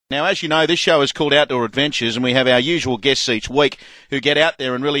Now, as you know, this show is called Outdoor Adventures, and we have our usual guests each week who get out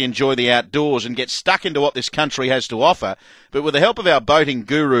there and really enjoy the outdoors and get stuck into what this country has to offer. But with the help of our boating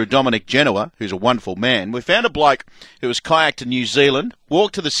guru, Dominic Genoa, who's a wonderful man, we found a bloke who has kayaked to New Zealand,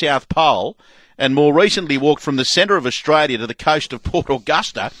 walked to the South Pole, and more recently walked from the centre of Australia to the coast of Port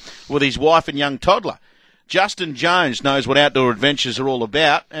Augusta with his wife and young toddler. Justin Jones knows what outdoor adventures are all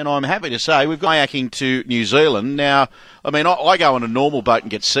about, and I'm happy to say we've gone kayaking to New Zealand. Now, I mean, I go on a normal boat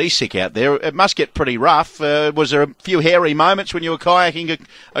and get seasick out there. It must get pretty rough. Was there a few hairy moments when you were kayaking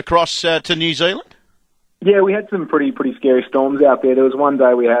across to New Zealand? Yeah, we had some pretty scary storms out there. There was one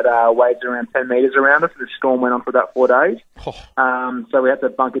day we had waves around 10 metres around us. The storm went on for about 4 days. So we had to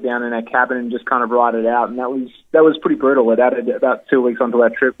bunker down in our cabin and just kind of ride it out, and that was pretty brutal. It added about 2 weeks onto our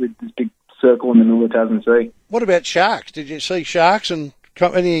trip with this big circle in the middle of the Tasman Sea. What about sharks? Did you see sharks and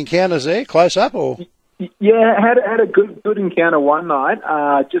any encounters there, close up? Or Yeah, had a good encounter one night,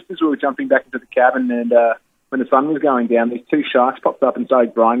 just as we were jumping back into the cabin, and when the sun was going down, these two sharks popped up and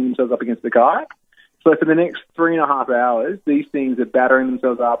started grinding themselves up against the kayak. So for the next 3.5 hours, these things are battering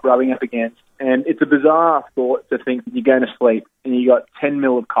themselves up, rubbing up against, and it's a bizarre thought to think that you're going to sleep and you got 10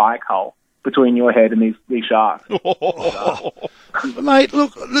 mil of kayak hull between your head and these sharks. Mate,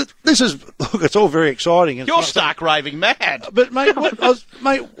 look, it's all very exciting. You're stark raving mad. But mate,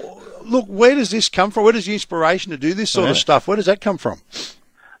 look, where does this come from? Where does the inspiration to do this sort of stuff? Where does that come from?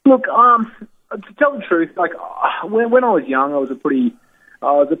 Look, to tell the truth, like when I was young, I was a pretty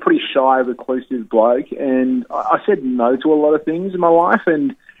shy, reclusive bloke, and I said no to a lot of things in my life,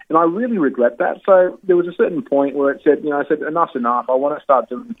 and I really regret that. So there was a certain point where I said, enough's enough. I want to start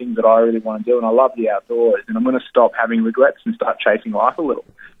doing the things that I really want to do, and I love the outdoors, and I'm going to stop having regrets and start chasing life a little.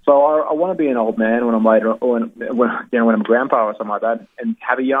 So I want to be an old man when I'm later, or when I'm a grandpa or something like that, and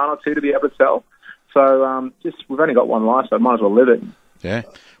have a yarn or two to be able to tell. So we've only got one life, so I might as well live it. Yeah.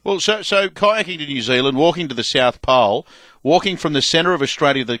 Well, so kayaking to New Zealand, walking to the South Pole, walking from the centre of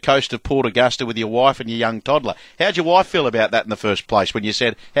Australia to the coast of Port Augusta with your wife and your young toddler. How'd your wife feel about that in the first place when you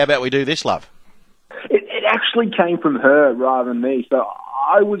said, how about we do this, love? It actually came from her rather than me. So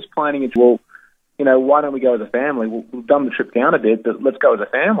I was planning it, why don't we go as a family? We've done the trip down a bit, but let's go as a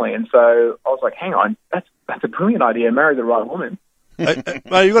family. And so I was like, hang on, that's a brilliant idea. Marry the right woman. Mate,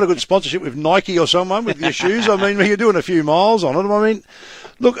 you've got a good sponsorship with Nike or someone with your shoes. I mean, you're doing a few miles on it. I mean,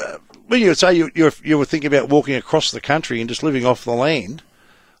 look, when you say you were thinking about walking across the country and just living off the land,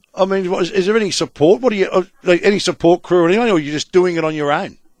 I mean, is there any support? Any support crew or anything, or are you just doing it on your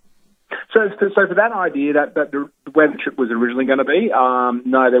own? So for that idea, that the way the trip was originally going to be,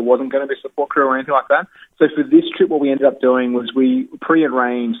 no, there wasn't going to be a support crew or anything like that. So for this trip, what we ended up doing was we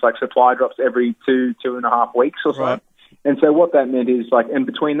pre-arranged like supply drops every 2.5 weeks or so. Right. And so what that meant is, in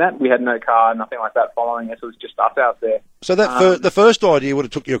between that, we had no car, nothing like that following us. It was just us out there. So that the first idea would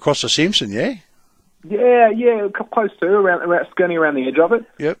have took you across the Simpson, yeah? Yeah, close to, around skirting around the edge of it.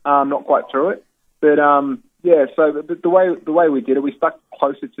 Yep. Not quite through it. But, so the way we did it, we stuck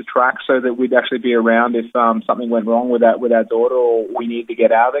closer to track so that we'd actually be around if something went wrong with our daughter or we needed to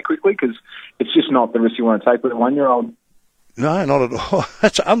get out of there quickly, because it's just not the risk you want to take with a 1-year-old. No, not at all.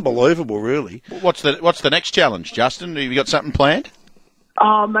 That's unbelievable, really. What's the next challenge, Justin? Have you got something planned?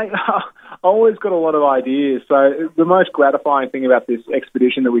 Oh, mate, I always got a lot of ideas. So the most gratifying thing about this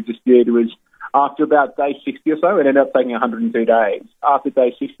expedition that we just did was after about day 60 or so, it ended up taking 102 days. After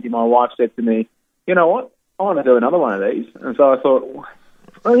day 60, my wife said to me, you know what, I want to do another one of these. And so I thought,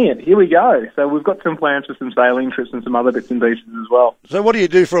 brilliant, here we go. So we've got some plans for some sailing trips and some other bits and pieces as well. So what do you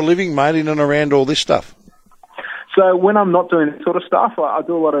do for a living, mate, in and around all this stuff? So when I'm not doing this sort of stuff, I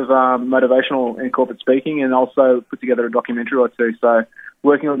do a lot of motivational and corporate speaking, and also put together a documentary or two. So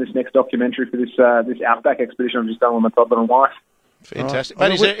working on this next documentary for this Outback expedition I've just done with my toddler and wife. Fantastic.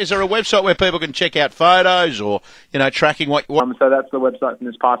 Right. But is there a website where people can check out photos or, tracking what... So that's the website from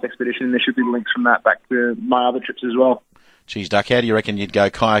this past expedition, and there should be links from that back to my other trips as well. Geez, Duck, how do you reckon you'd go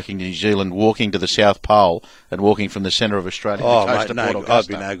kayaking to New Zealand, walking to the South Pole and walking from the centre of Australia to the coast of Port Augusta? I'd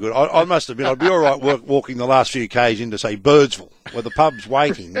be no good. I must admit, I'd be all right walking the last few k's into, say, Birdsville, where the pub's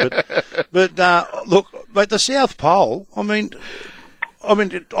waiting. But look, mate, the South Pole, I mean,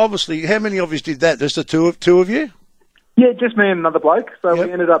 obviously, how many of you did that? Just the two of you? Yeah, just me and another bloke. So Yep.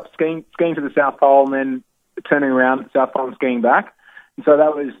 We ended up skiing to the South Pole and then turning around at the South Pole and skiing back. And so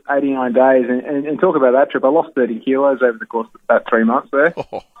that was 89 days. And talk about that trip, I lost 30 kilos over the course of about 3 months there.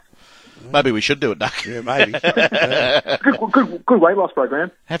 Oh. Maybe we should do it, Doug. Yeah, maybe. Good weight loss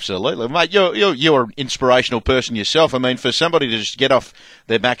program. Absolutely, mate. You're an inspirational person yourself. I mean, for somebody to just get off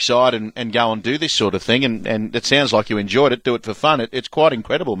their backside and go and do this sort of thing, and it sounds like you enjoyed it, do it for fun, it's quite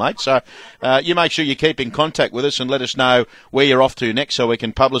incredible, mate. So you make sure you keep in contact with us and let us know where you're off to next so we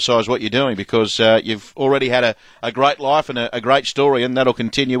can publicise what you're doing, because you've already had a great life and a great story, and that'll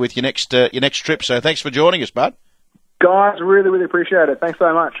continue with your next trip. So thanks for joining us, bud. Guys, really, really appreciate it. Thanks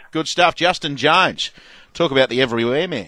so much. Good stuff. Justin Jones. Talk about the everywhere man.